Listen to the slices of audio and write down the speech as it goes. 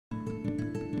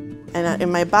And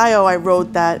in my bio, I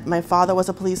wrote that my father was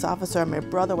a police officer, my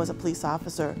brother was a police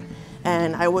officer,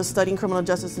 and I was studying criminal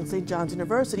justice in St. John's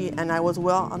University, and I was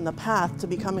well on the path to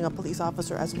becoming a police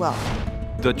officer as well.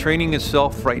 The training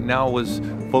itself right now was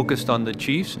focused on the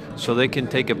chiefs, so they can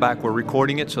take it back. We're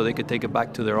recording it so they can take it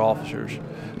back to their officers.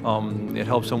 It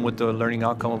helps them with the learning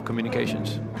outcome of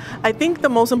communications. I think the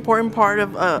most important part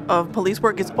of police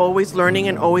work is always learning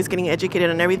and always getting educated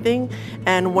on everything.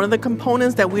 And one of the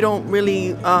components that we don't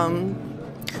really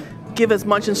give as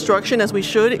much instruction as we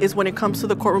should is when it comes to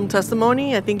the courtroom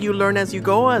testimony. I think you learn as you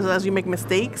go, as you make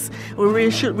mistakes. We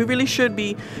really should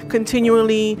be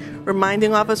continually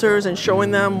reminding officers and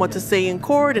showing them what to say in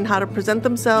court and how to present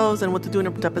themselves and what to do in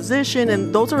a deposition.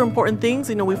 And those are important things.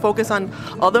 You know, we focus on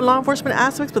other law enforcement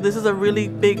aspects, but this is a really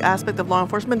big aspect of law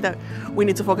enforcement that we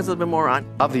need to focus a little bit more on.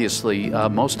 Obviously,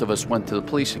 most of us went to the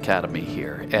police academy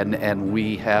here, and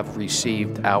we have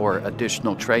received our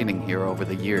additional training here over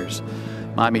the years.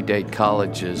 Miami-Dade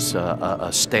College is a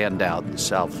standout in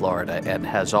South Florida and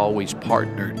has always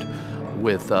partnered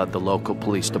with the local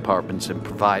police departments in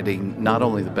providing not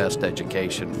only the best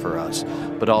education for us,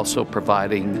 but also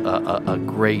providing a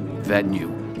great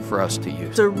venue for us to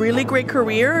use. It's a really great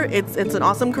career. It's an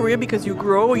awesome career because you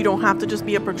grow. You don't have to just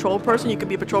be a patrol person. You could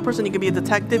be a patrol person. You could be a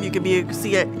detective. You could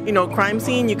see a crime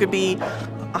scene. You could be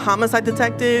a homicide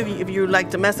detective. If you like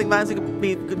domestic violence, you could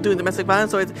be doing domestic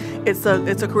violence. So it's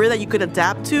a career that you could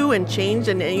adapt to and change,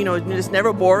 and it's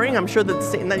never boring. I'm sure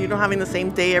that you're not having the same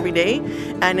day every day,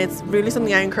 and it's really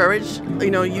something I encourage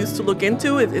youth to look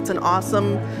into. It's an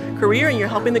awesome career, and you're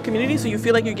helping the community, so you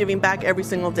feel like you're giving back every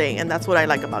single day, and that's what I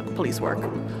like about police work.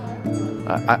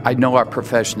 I know our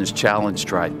profession is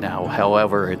challenged right now.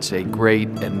 However, it's a great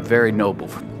and very noble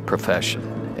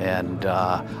profession. And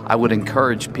I would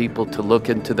encourage people to look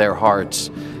into their hearts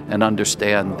and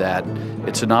understand that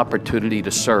it's an opportunity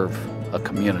to serve a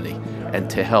community and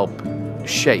to help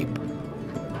shape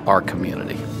our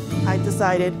community. I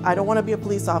decided I don't want to be a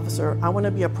police officer. I want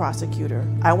to be a prosecutor.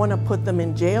 I want to put them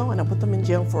in jail, and I put them in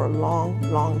jail for a long,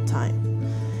 long time.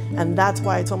 And that's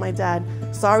why I told my dad,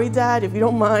 sorry, Dad, if you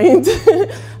don't mind,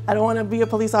 I don't want to be a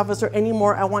police officer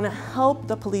anymore. I want to help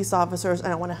the police officers,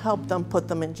 and I want to help them put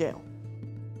them in jail.